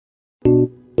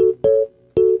Morning,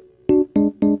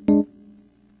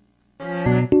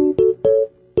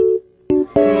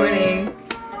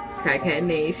 Crackhead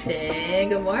Nation.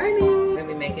 Good morning. I'm gonna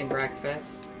be making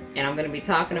breakfast, and I'm gonna be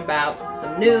talking about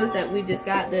some news that we just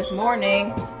got this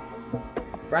morning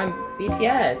from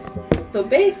BTS. So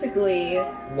basically,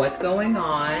 what's going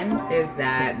on is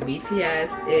that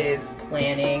BTS is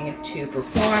planning to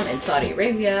perform in Saudi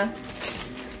Arabia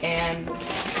and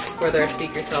for their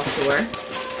Speak Yourself tour.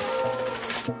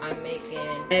 I'm making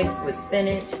eggs with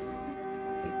spinach.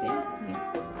 You see it?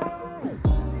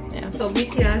 Yeah. So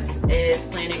BTS is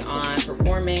planning on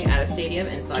performing at a stadium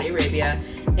in Saudi Arabia,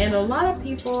 and a lot of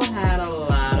people had a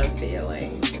lot of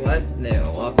feelings. What's new?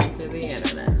 Welcome to the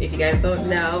internet. If you guys don't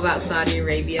know about Saudi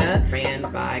Arabia, ran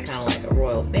by kind of like a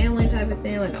royal family type of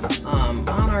thing, like a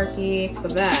monarchy. For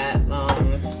that,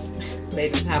 they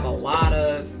just have a lot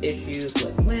of issues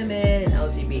with women and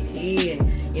LGBT and,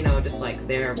 you know, just like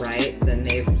their rights, and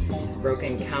they've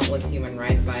broken countless human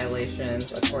rights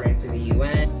violations according to the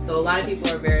UN. So a lot of people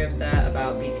are very upset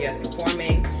about BTS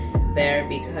performing there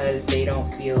because they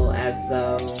don't feel as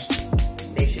though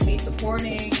they should be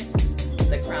supporting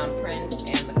the crown prince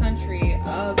and the country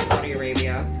of Saudi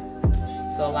Arabia.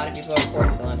 So a lot of people are, of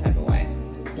course, feeling type of way.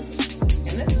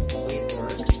 And this please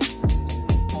work.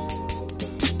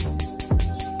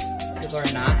 People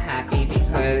are not happy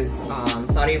because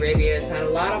Saudi Arabia has had a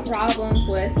lot of problems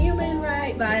with human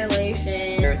rights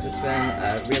violations. There's just been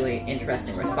a really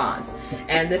interesting response.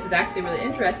 And this is actually really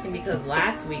interesting because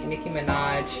last week Nicki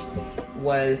Minaj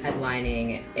was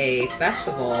headlining a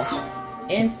festival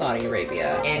in Saudi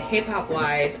Arabia. And K-pop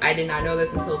wise, I did not know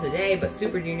this until today, but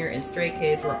Super Junior and Stray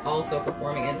Kids were also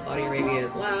performing in Saudi Arabia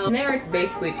as well. And there are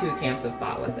basically two camps of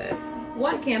thought with this.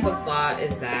 One camp of thought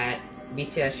is that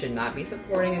BTS should not be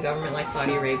supporting a government like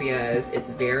Saudi Arabia. It's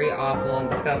very awful and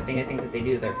disgusting, the things that they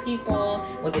do to their people,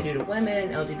 what they do to women,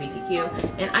 LGBTQ.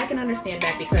 And I can understand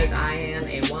that because I am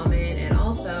a woman and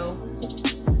also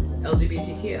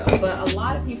LGBTQ. But a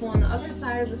lot of people on the other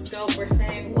side of the scope were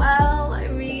saying, well, I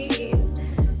mean,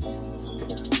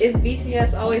 if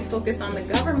BTS always focused on the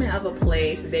government of a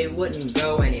place, they wouldn't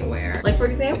go anywhere. Like, for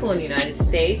example, in the United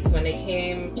States, when they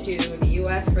came to the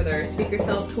US for their Speak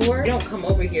Yourself tour, they don't come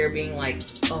over here being like,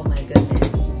 oh my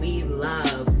goodness,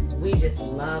 we just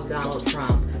love Donald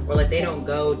Trump. Or like, they don't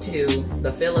go to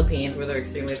the Philippines where they're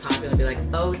extremely popular and be like,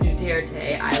 oh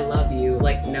Duterte, I love you.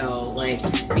 Like, no, like,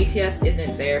 BTS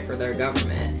isn't there for their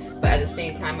government. But at the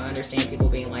same time, I understand people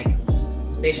being like,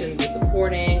 they shouldn't be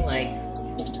supporting, like,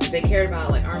 if they cared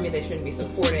about like army, they shouldn't be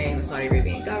supporting the Saudi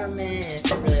Arabian government. It's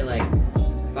just really like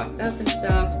fucked up and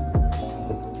stuff.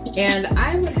 And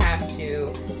I would have to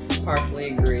partially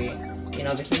agree. You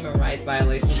know, the human rights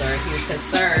violations are a huge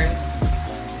concern.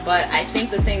 But I think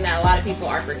the thing that a lot of people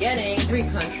are forgetting, every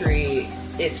country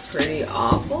is pretty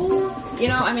awful. You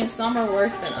know, I mean, some are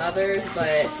worse than others,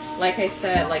 but like I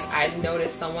said, like I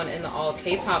noticed someone in the all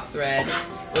K-pop thread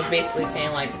was basically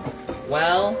saying like,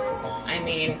 well, I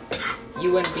mean,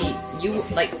 you wouldn't be,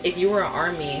 like, if you were an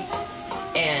army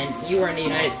and you were in the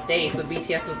United States, but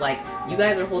BTS was like, you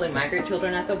guys are holding migrant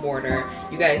children at the border,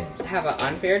 you guys have an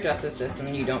unfair justice system,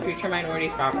 you don't treat your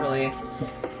minorities properly,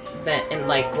 then, and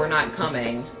like, we're not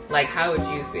coming, like, how would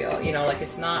you feel? You know, like,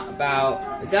 it's not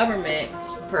about the government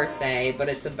per se, but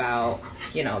it's about,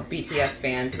 you know, BTS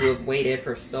fans who have waited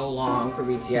for so long for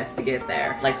BTS to get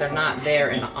there. Like, they're not there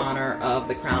in honor of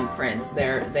the crown prince,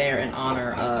 they're there in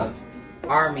honor of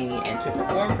army and to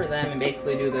perform for them and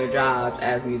basically do their jobs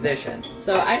as musicians.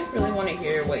 So I just really want to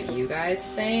hear what you guys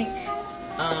think,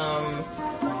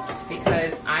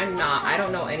 because I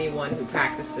don't know anyone who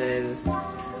practices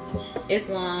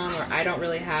Islam, or I don't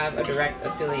really have a direct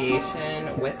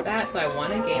affiliation with that, so I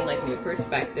want to gain like new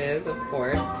perspectives, of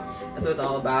course. That's what it's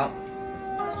all about.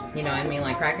 You know what I mean?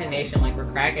 Like, Crackhead Nation, like, we're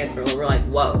crackheads, but we're like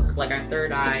woke. Like, our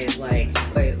third eye is like,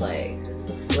 wait, like,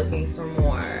 looking for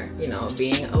more, you know,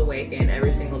 being awakened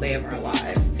every single day of our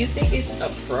lives. Do you think it's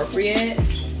appropriate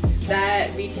that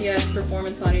BTS perform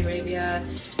in Saudi Arabia?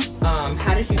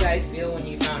 How did you guys feel when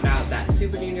you found out that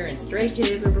Super Junior and Stray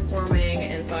Kids were performing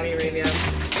in Saudi Arabia?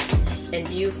 And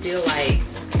do you feel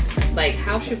like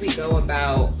how should we go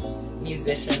about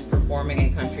musicians performing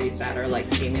in countries that are like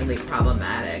seemingly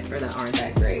problematic or that aren't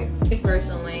that great? Me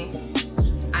personally,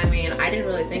 I mean, I didn't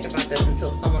really think about this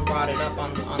until someone brought it up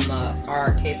on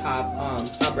our K-pop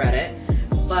subreddit.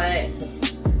 But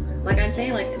like I'm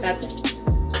saying, like,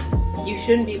 you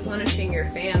shouldn't be punishing your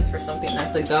fans for something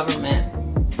that the government.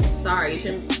 Sorry, you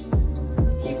shouldn't.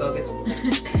 Keep focused.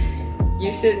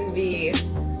 You shouldn't be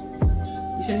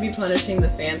shouldn't be punishing the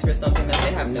fans for something that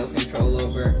they have no control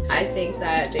over. I think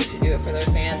that they should do it for their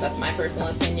fans. That's my personal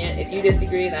opinion. If you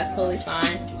disagree, that's totally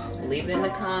fine. Leave it in the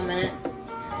comments.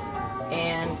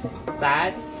 And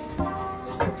that's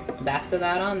to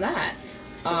that on that.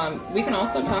 We can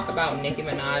also talk about Nicki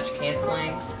Minaj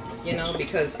canceling, you know,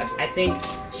 because I think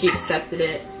she accepted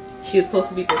it. She was supposed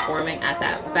to be performing at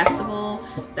that festival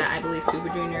that I believe Super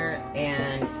Junior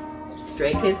and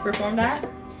Stray Kids performed at.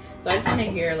 So I just want to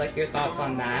hear like your thoughts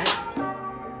on that.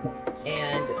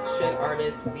 And should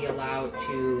artists be allowed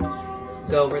to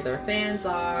go where their fans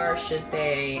are? Should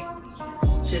they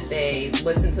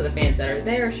listen to the fans that are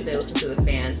there, or should they listen to the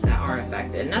fans that aren't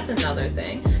affected? And that's another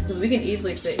thing, because we can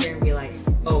easily sit here and be like,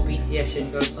 oh, BTS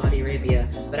shouldn't go to Saudi Arabia,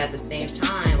 but at the same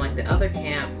time, like the other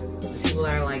camp, the people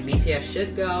that are like, BTS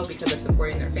should go because they're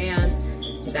supporting their fans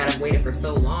that have waited for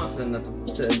so long for them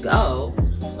to go,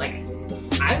 like,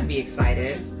 I would be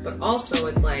excited, but also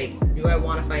it's like, do I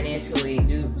want to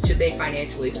should they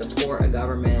financially support a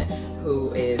government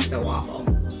who is so awful?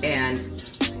 And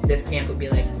this camp would be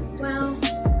like, well,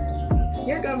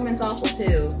 your government's awful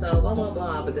too, so blah blah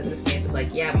blah. But then this camp is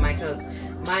like, yeah, my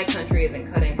country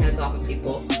isn't cutting heads off of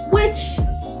people, which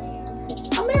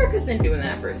America's been doing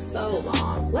that for so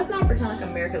long. Let's not pretend like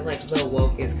America's like the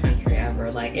wokest country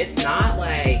ever. Like, it's not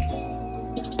like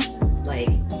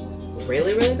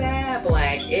really really bad, but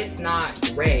like it's not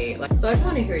great. Like, so I just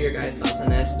want to hear your guys' thoughts on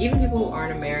this. Even people who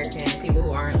aren't American, people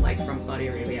who aren't like from Saudi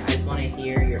Arabia, I just want to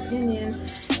hear your opinions.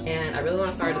 And I really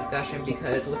want to start a discussion,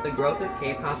 because with the growth of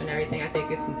K-pop and everything, I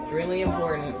think it's extremely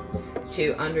important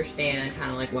to understand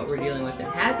kind of like what we're dealing with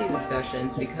and have these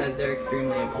discussions, because they're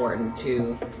extremely important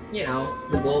to, you know,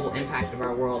 the global impact of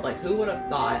our world. Like, who would have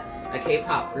thought a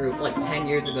K-pop group like 10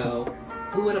 years ago,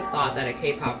 who would have thought that a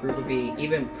K-pop group would be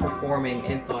even performing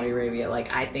in Saudi Arabia?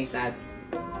 Like, I think that's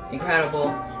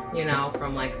incredible, you know,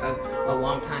 from like a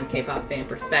long-time K-pop fan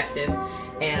perspective.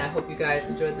 And I hope you guys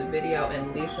enjoyed the video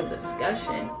and leave some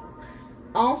discussion.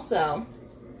 Also,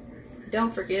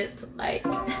 don't forget to like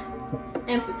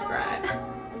and subscribe to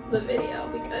the video,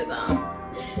 because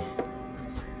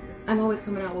I'm always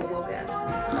coming out with woke ass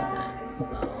content.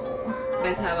 So you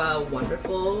guys have a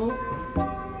wonderful,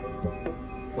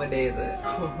 what day is it?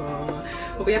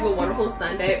 Hope you have a wonderful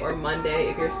Sunday or Monday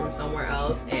if you're from somewhere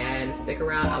else, and stick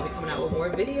around. I'll be coming out with more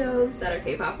videos that are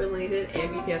K-pop related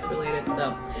and BTS related.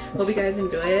 So hope you guys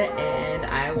enjoy it, and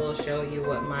I will show you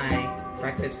what my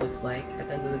breakfast looks like at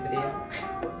the end of the video.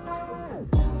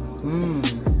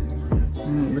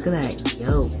 Look at that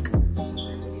yolk.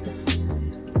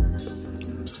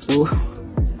 Ooh.